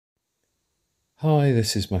Hi,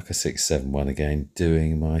 this is Mucker671 again,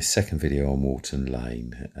 doing my second video on Walton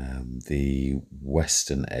Lane. The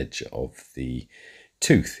western edge of the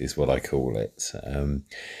tooth is what I call it.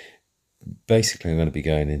 Basically, I'm going to be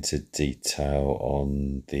going into detail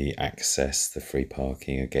on the access, the free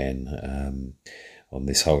parking again, on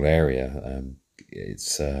this whole area.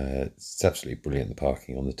 It's absolutely brilliant, the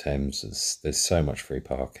parking on the Thames. There's so much free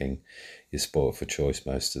parking. You're spoiled for choice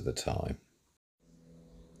most of the time.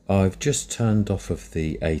 I've just turned off of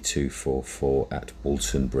the A244 at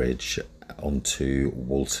Walton Bridge onto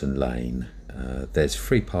Walton Lane. There's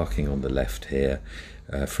free parking on the left here,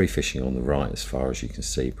 free fishing on the right as far as you can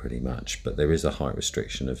see pretty much, but there is a height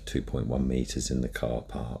restriction of 2.1 metres in the car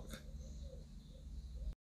park.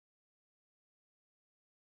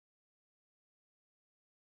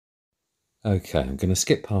 Okay, I'm going to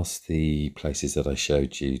skip past the places that I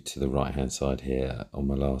showed you to the right hand side here on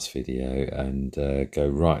my last video and go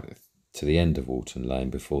right to the end of Walton Lane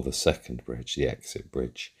before the second bridge, the exit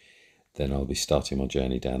bridge. Then I'll be starting my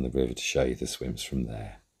journey down the river to show you the swims from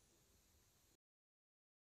there.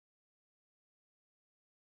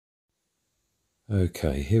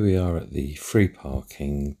 Okay, here we are at the free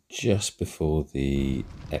parking just before the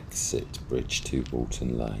exit bridge to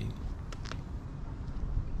Walton Lane.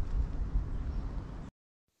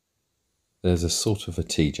 There's a sort of a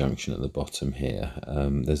T-junction at the bottom here.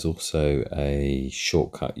 There's also a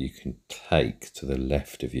shortcut you can take to the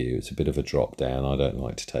left of you. It's a bit of a drop down. I don't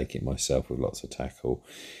like to take it myself with lots of tackle,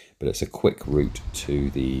 but it's a quick route to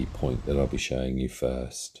the point that I'll be showing you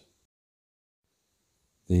first.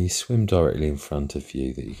 The swim directly in front of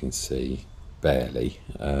you that you can see, barely,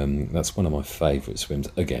 that's one of my favourite swims,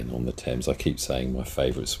 again on the Thames. I keep saying my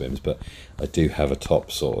favourite swims, but I do have a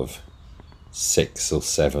top sort of 6 or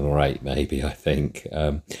 7 or 8 maybe, I think,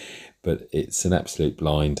 but it's an absolute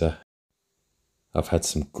blinder. I've had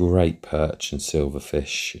some great perch and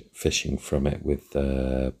silverfish fishing from it with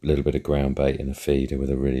a little bit of ground bait and a feeder with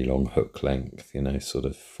a really long hook length, you know, sort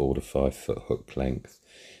of 4 to 5 foot hook length.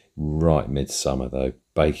 Right midsummer though,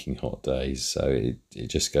 baking hot days, so it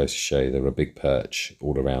just goes to show you there are big perch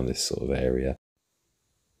all around this sort of area.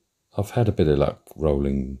 I've had a bit of luck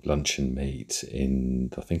rolling luncheon meat in,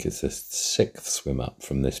 I think it's the 6th swim up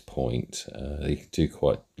from this point. You can do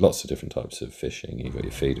quite lots of different types of fishing. You've got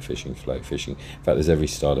your feeder fishing, float fishing. In fact, there's every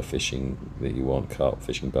style of fishing that you want. Carp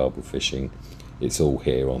fishing, barbel fishing. It's all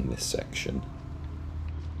here on this section.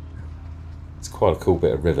 It's quite a cool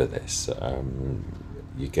bit of river, this.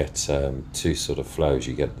 You get two sort of flows.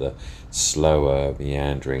 You get the slower,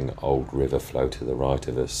 meandering old river flow to the right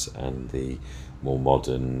of us, and the more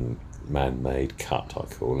modern man-made cut,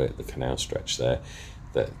 I call it, the canal stretch there,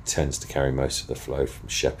 that tends to carry most of the flow from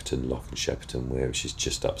Shepperton Lock and Shepperton Weir, which is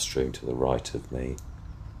just upstream to the right of me.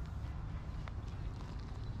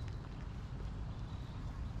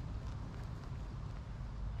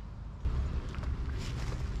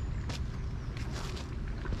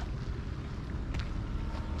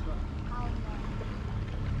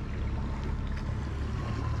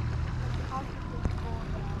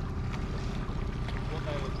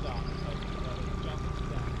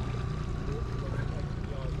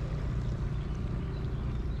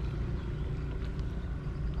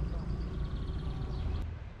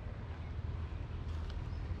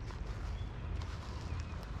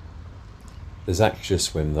 There's actually a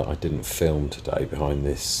swim that I didn't film today behind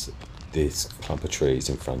this clump of trees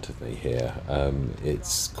in front of me here.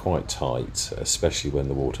 It's quite tight, especially when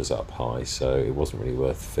the water's up high, so it wasn't really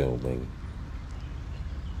worth filming.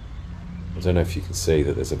 I don't know if you can see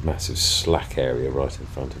that there's a massive slack area right in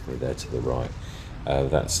front of me there to the right.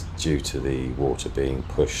 That's due to the water being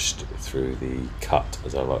pushed through the cut,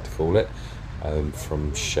 as I like to call it,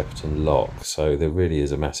 from Shepperton Lock, so there really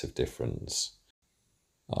is a massive difference.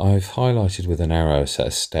 I've highlighted with an arrow a set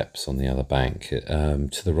of steps on the other bank.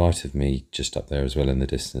 To the right of me, just up there as well in the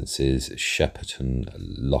distance, is Shepperton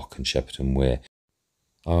Lock and Shepperton Weir.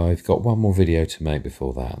 I've got one more video to make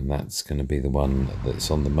before that, and that's going to be the one that's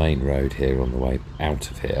on the main road here on the way out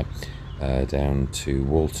of here, down to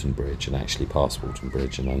Walton Bridge, and actually past Walton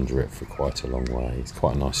Bridge and under it for quite a long way. It's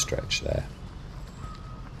quite a nice stretch there.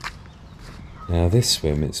 Now this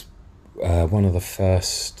swim, it's one of the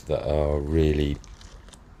first that are really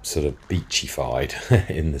sort of beachified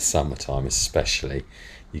in the summertime especially.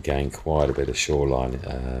 You gain quite a bit of shoreline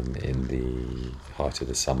in the height of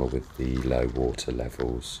the summer with the low water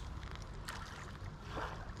levels.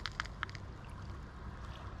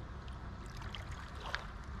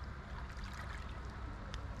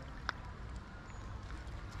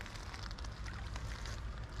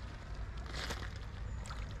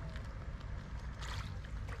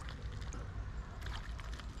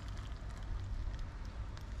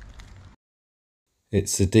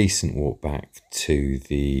 It's a decent walk back to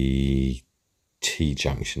the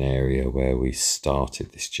T-junction area where we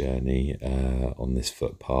started this journey on this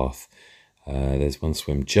footpath. There's one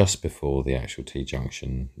swim just before the actual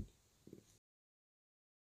T-junction.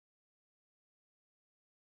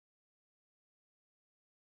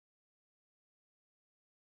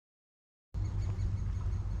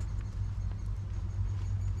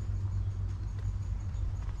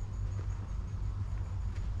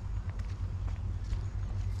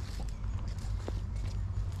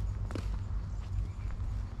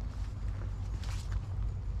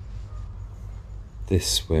 This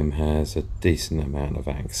swim has a decent amount of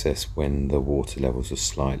access when the water levels are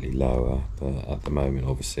slightly lower, but at the moment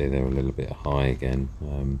obviously they're a little bit high again.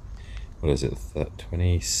 What is it,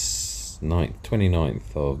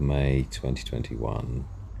 29th of May 2021.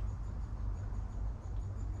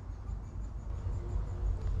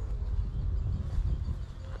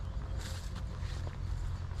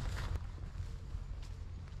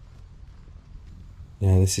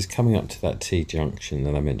 Now this is coming up to that T-junction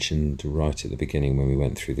that I mentioned right at the beginning when we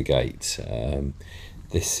went through the gate.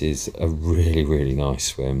 This is a really, really nice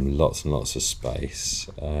swim, lots and lots of space.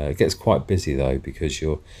 It gets quite busy though because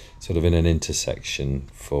you're sort of in an intersection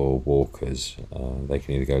for walkers. They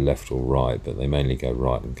can either go left or right, but they mainly go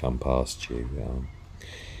right and come past you.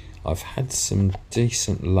 I've had some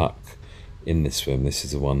decent luck in this swim. This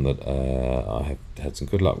is the one that I have had some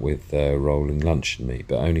good luck with rolling luncheon meat,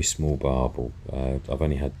 but only small barbel. I've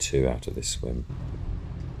only had 2 out of this swim.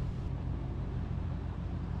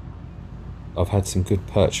 I've had some good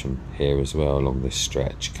perch from here as well along this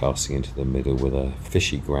stretch, casting into the middle with a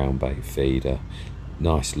fishy ground bait feeder,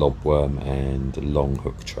 nice lobworm and a long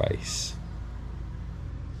hook trace.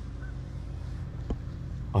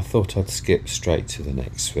 I thought I'd skip straight to the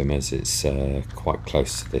next swim as it's quite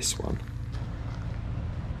close to this one.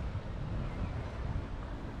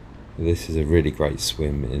 This is a really great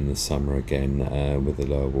swim in the summer again. With the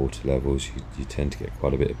lower water levels you tend to get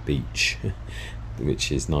quite a bit of beach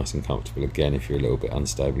which is nice and comfortable again if you're a little bit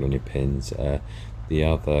unstable on your pins. The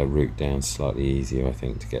other route down slightly easier I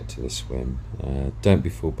think to get to the swim. Don't be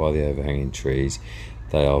fooled by the overhanging trees,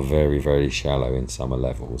 they are very, very shallow in summer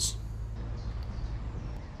levels.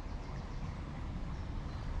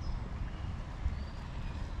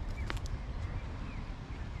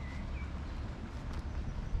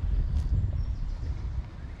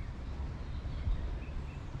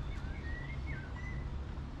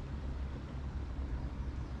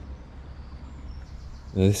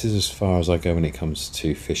 Now, this is as far as I go when it comes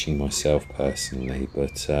to fishing myself personally,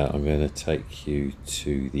 but I'm going to take you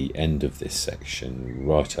to the end of this section,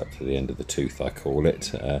 right up to the end of the tooth I call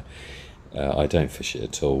it. I don't fish it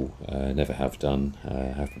at all, never have done.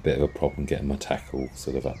 Have a bit of a problem getting my tackle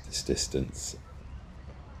sort of up this distance.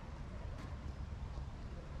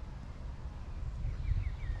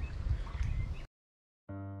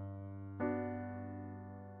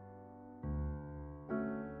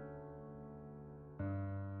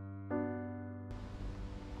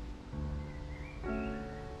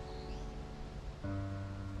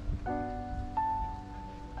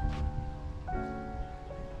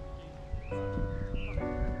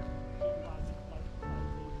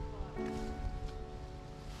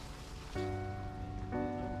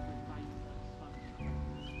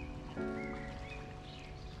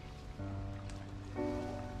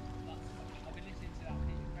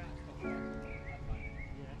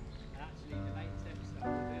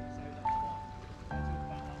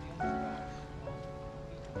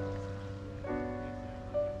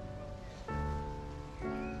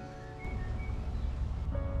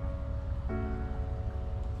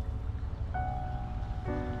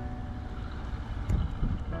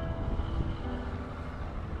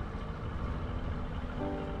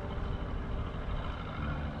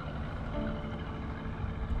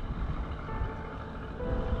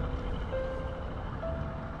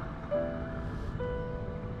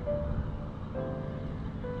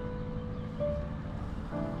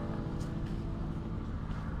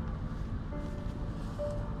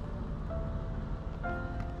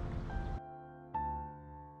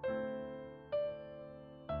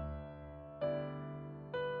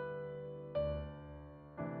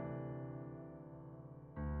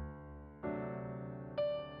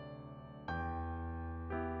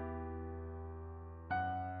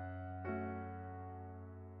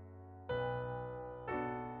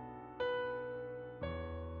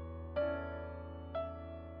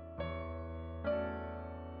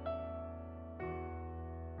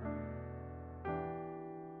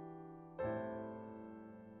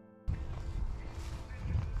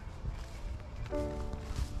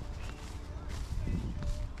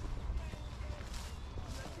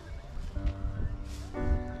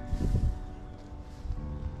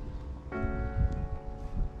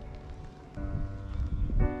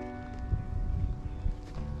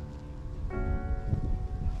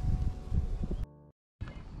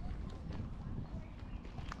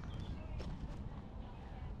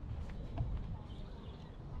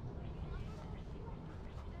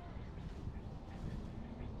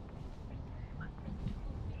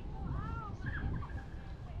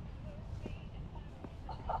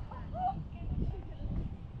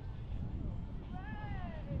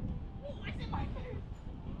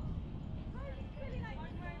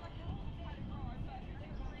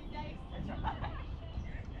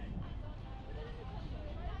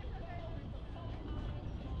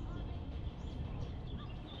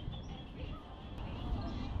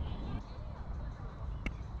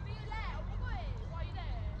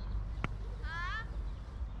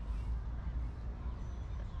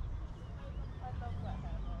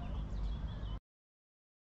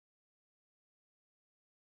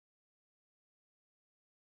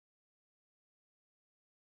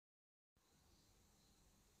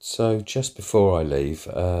 So just before I leave,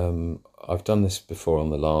 I've done this before on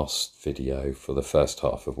the last video for the first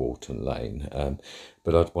half of Walton Lane,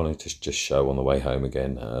 but I'd wanted to just show on the way home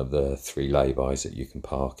again the 3 laybys that you can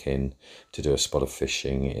park in to do a spot of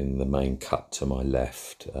fishing in the main cut to my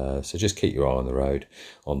left. So just keep your eye on the road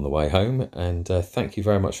on the way home, and thank you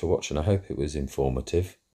very much for watching. I hope it was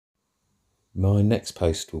informative. My next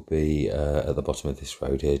post will be at the bottom of this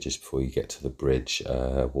road here, just before you get to the bridge,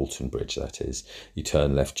 Walton Bridge that is. You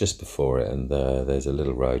turn left just before it, and there's a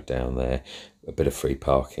little road down there, a bit of free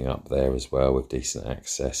parking up there as well, with decent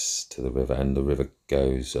access to the river, and the river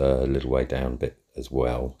goes a little way down a bit as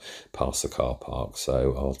well, past the car park,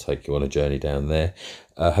 so I'll take you on a journey down there,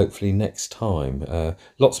 hopefully next time.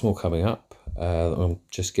 Lots more coming up. I'm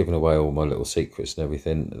just giving away all my little secrets and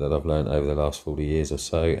everything that I've learned over the last 40 years or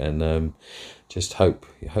so, and just hope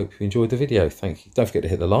you enjoyed the video. Thank you. Don't forget to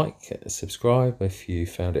hit the like, subscribe if you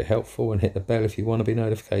found it helpful, and hit the bell if you want to be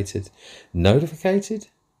notified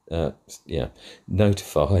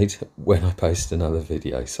when I post another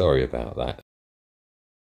video. Sorry about that.